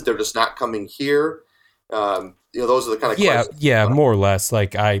places? They're just not coming here. Those are the kind of questions. Yeah, more or less.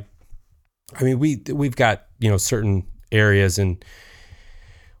 Like I mean, we've got certain areas, and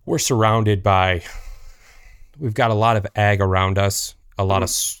we're surrounded by. We've got a lot of ag around us, a lot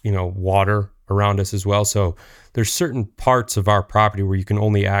of water around us as well. So there's certain parts of our property where you can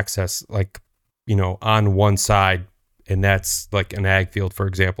only access on one side. And that's like an ag field, for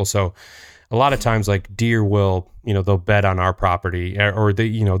example. So a lot of times, like, deer will, they'll bed on our property, or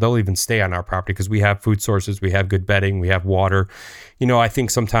they'll even stay on our property because we have food sources, we have good bedding, we have water. I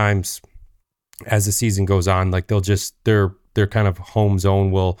think sometimes as the season goes on, like their kind of home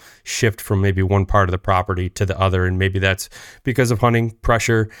zone will shift from maybe one part of the property to the other. And maybe that's because of hunting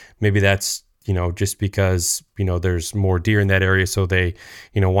pressure. Maybe that's just because, there's more deer in that area. So they,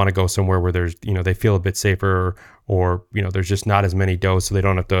 want to go somewhere where there's, they feel a bit safer, or, there's just not as many does. So they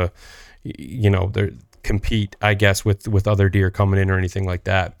don't have to, they're compete, I guess, with other deer coming in or anything like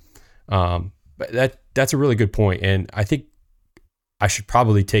that. But that's a really good point. And I think I should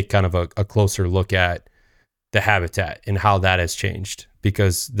probably take kind of a closer look at the habitat and how that has changed,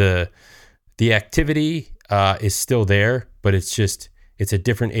 because the activity is still there, but it's a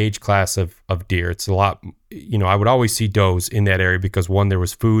different age class of deer. It's a lot, I would always see does in that area because, one, there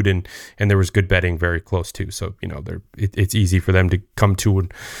was food and there was good bedding very close to. So, it's easy for them to come to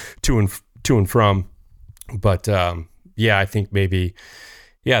and from. But I think maybe,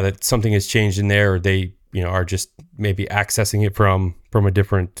 that something has changed in there, or they, are just maybe accessing it from a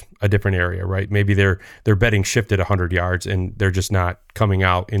different area, right? Maybe their bedding shifted 100 yards and they're just not coming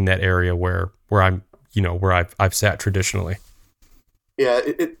out in that area where I'm, where I've sat traditionally. Yeah,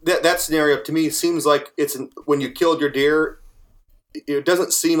 that scenario to me seems like when you killed your deer, it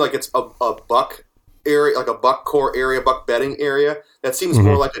doesn't seem like it's a buck area, like a buck core area, buck bedding area. That seems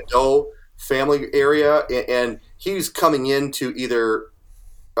more like a doe family area, and he's coming in to either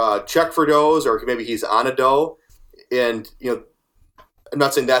check for does, or maybe he's on a doe. And I'm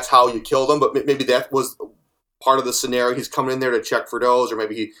not saying that's how you killed him, but maybe that was part of the scenario. He's coming in there to check for does, or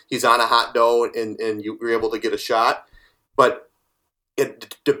maybe he's on a hot doe and you were able to get a shot. But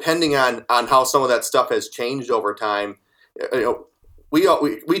depending on how some of that stuff has changed over time,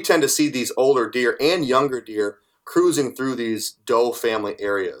 we tend to see these older deer and younger deer cruising through these doe family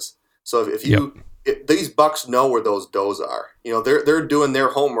areas. So if these bucks know where those does are, they're doing their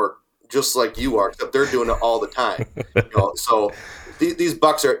homework just like you are, except they're doing it all the time. So these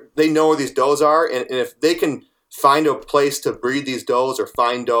bucks they know where these does are, and if they can find a place to breed these does, or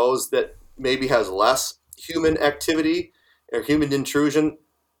find does that maybe has less human activity or human intrusion,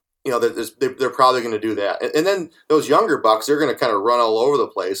 they're probably going to do that. And then those younger bucks, they're going to kind of run all over the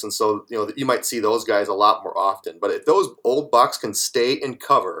place, and so you might see those guys a lot more often. But if those old bucks can stay in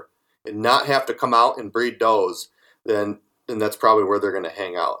cover and not have to come out and breed does, then that's probably where they're going to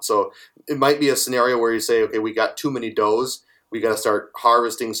hang out. So it might be a scenario where you say, okay, we got too many does. We got to start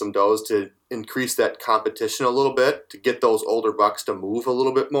harvesting some does to increase that competition a little bit, to get those older bucks to move a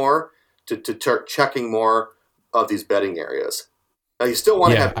little bit more, to start checking more of these bedding areas. Now, you still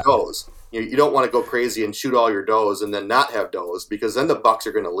want to have does. You don't want to go crazy and shoot all your does and then not have does, because then the bucks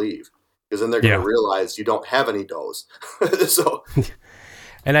are going to leave, because then they're going to realize you don't have any does. So,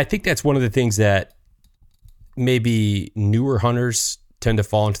 and I think that's one of the things that maybe newer hunters tend to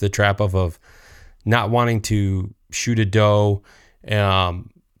fall into the trap of not wanting to shoot a doe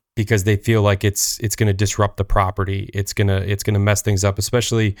because they feel like it's going to disrupt the property. It's going to mess things up.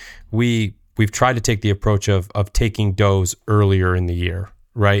 Especially we've tried to take the approach of taking does earlier in the year,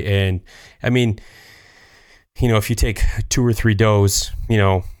 right? And I mean, if you take 2 or 3 does,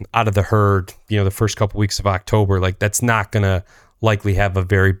 out of the herd, the first couple weeks of October, like that's not going to likely have a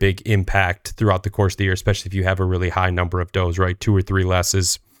very big impact throughout the course of the year, especially if you have a really high number of does, right? 2 or 3 less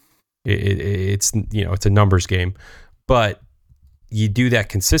is it's a numbers game. But you do that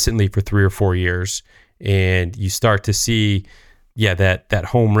consistently for 3 or 4 years, and you start to see that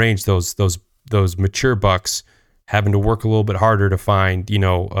home range, those mature bucks having to work a little bit harder to find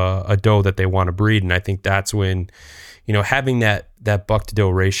a doe that they want to breed. And I think that's when having that buck to doe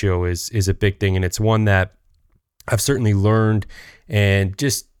ratio is a big thing, and it's one that I've certainly learned and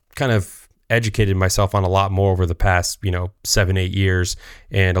just kind of educated myself on a lot more over the past 7-8 years.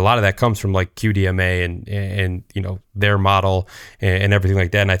 And a lot of that comes from like QDMA and their model and everything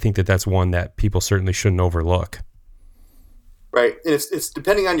like that. And I think that's one that people certainly shouldn't overlook. Right. And it's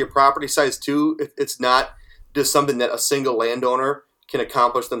depending on your property size too. It's not just something that a single landowner can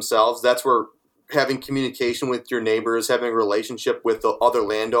accomplish themselves. That's where having communication with your neighbors, having a relationship with the other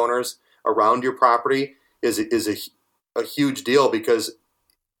landowners around your property is a huge deal, because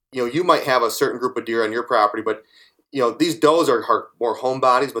you might have a certain group of deer on your property, but these does are more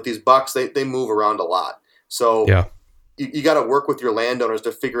homebodies, but these bucks they move around a lot. So you got to work with your landowners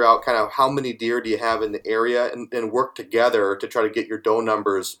to figure out kind of how many deer do you have in the area, and work together to try to get your doe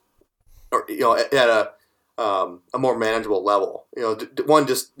numbers, or at a more manageable level. One,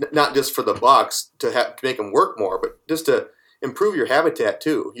 just not just for the bucks to make them work more, but just to improve your habitat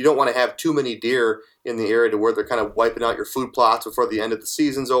too. You don't want to have too many deer in the area to where they're kind of wiping out your food plots before the end of the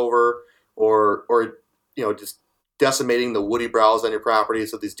season's over, or just decimating the woody browse on your property,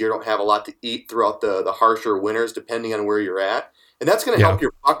 so these deer don't have a lot to eat throughout the harsher winters, depending on where you're at. And that's going to help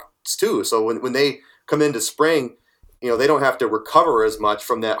your bucks too. So when they come into spring, they don't have to recover as much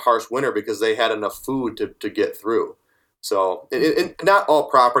from that harsh winter because they had enough food to get through. So not all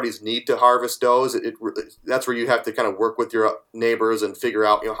properties need to harvest does. That's where you have to kind of work with your neighbors and figure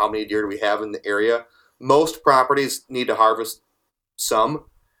out, how many deer do we have in the area. Most properties need to harvest some.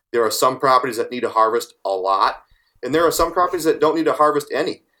 There are some properties that need to harvest a lot, and there are some properties that don't need to harvest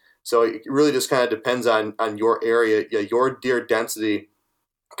any. So it really just kind of depends on your area, your deer density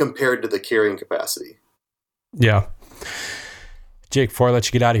compared to the carrying capacity. Yeah. Jake, before I let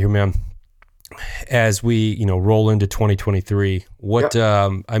you get out of here, man, as we, roll into 2023, what,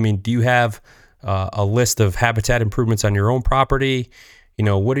 do you have a list of habitat improvements on your own property?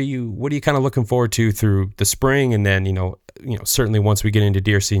 What are you kind of looking forward to through the spring? And then, certainly once we get into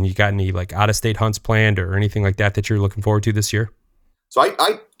deer season, you got any like out of state hunts planned or anything like that you're looking forward to this year? So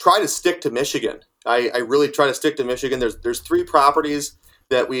I try to stick to Michigan. I really try to stick to Michigan. There's 3 properties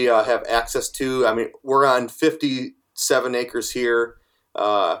that we have access to. I mean, we're on 57 acres here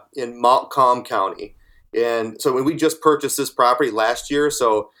in Montcalm County. And so when we just purchased this property last year,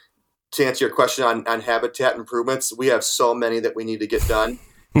 so to answer your question on habitat improvements, we have so many that we need to get done.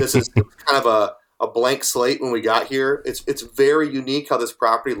 This is kind of a blank slate when we got here. It's very unique how this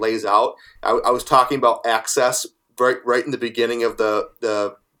property lays out. I was talking about access right in the beginning of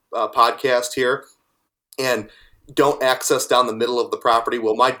the podcast here, and don't access down the middle of the property.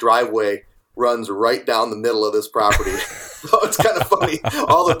 Well, my driveway runs right down the middle of this property. So it's kind of funny,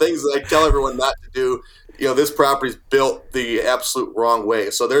 all the things that I tell everyone not to do. This property's built the absolute wrong way.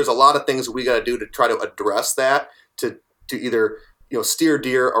 So there's a lot of things we got to do to try to address that, to either steer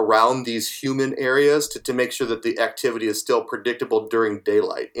deer around these human areas to make sure that the activity is still predictable during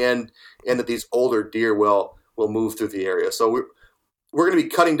daylight, and that these older deer will move through the area. So we're going to be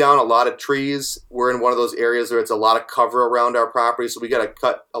cutting down a lot of trees. We're in one of those areas where it's a lot of cover around our property, so we got to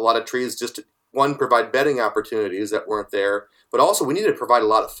cut a lot of trees just to, one, provide bedding opportunities that weren't there, but also we need to provide a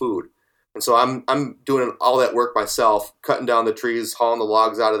lot of food. And so I'm doing all that work myself, cutting down the trees, hauling the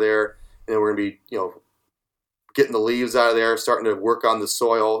logs out of there, and then we're going to be, getting the leaves out of there, starting to work on the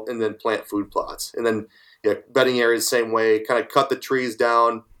soil, and then plant food plots. And then bedding areas, same way, kind of cut the trees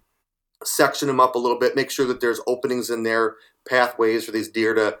down, section them up a little bit, make sure that there's openings in there, pathways for these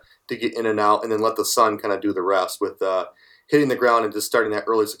deer to get in and out, and then let the sun kind of do the rest with hitting the ground and just starting that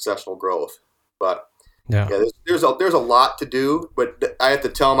early successional growth. But there's a lot to do, but I have to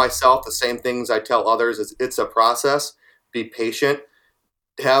tell myself the same things I tell others. It's a process. Be patient.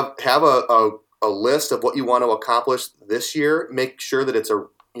 Have a list of what you want to accomplish this year. Make sure that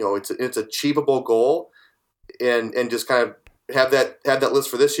it's achievable goal, and just kind of have that list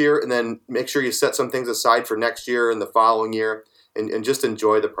for this year, and then make sure you set some things aside for next year and the following year, and just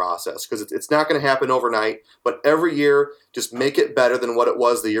enjoy the process, because it's not going to happen overnight. But every year, just make it better than what it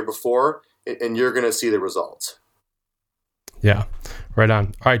was the year before, and you're going to see the results. Yeah, right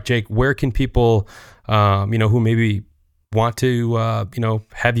on. All right, Jake, where can people, who maybe want to,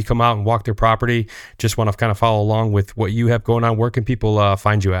 have you come out and walk their property, just want to kind of follow along with what you have going on, where can people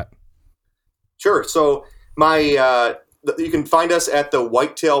find you at? Sure. So you can find us at the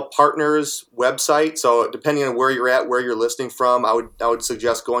Whitetail Partners website. So depending on where you're at, where you're listening from, I would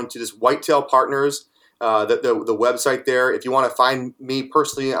suggest going to this Whitetail Partners, the website there. If you want to find me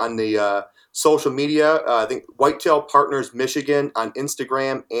personally on the social media, I think Whitetail Partners Michigan on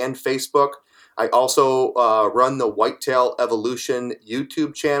Instagram and Facebook. I also run the Whitetail Evolution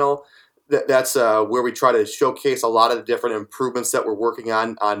YouTube channel. That's where we try to showcase a lot of the different improvements that we're working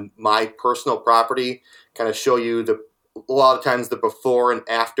on my personal property, kind of show you a lot of times the before and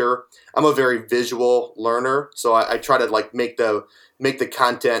after. I'm a very visual learner, so I try to make the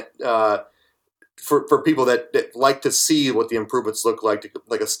content for people that like to see what the improvements look like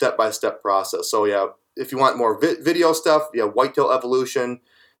a step-by-step process. So if you want more video stuff, Whitetail Evolution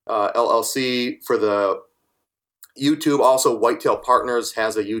LLC for the YouTube. Also, Whitetail Partners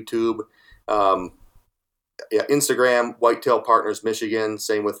has a YouTube. Instagram, Whitetail Partners Michigan.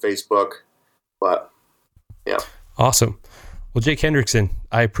 Same with Facebook. But awesome. Well, Jake Hendrickson,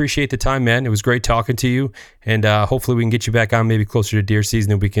 I appreciate the time, man. It was great talking to you, and hopefully we can get you back on maybe closer to deer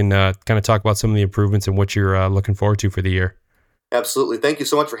season, and we can kind of talk about some of the improvements and what you're looking forward to for the year. Absolutely. Thank you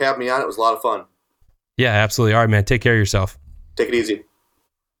so much for having me on. It was a lot of fun. Yeah, absolutely. All right, man. Take care of yourself. Take it easy.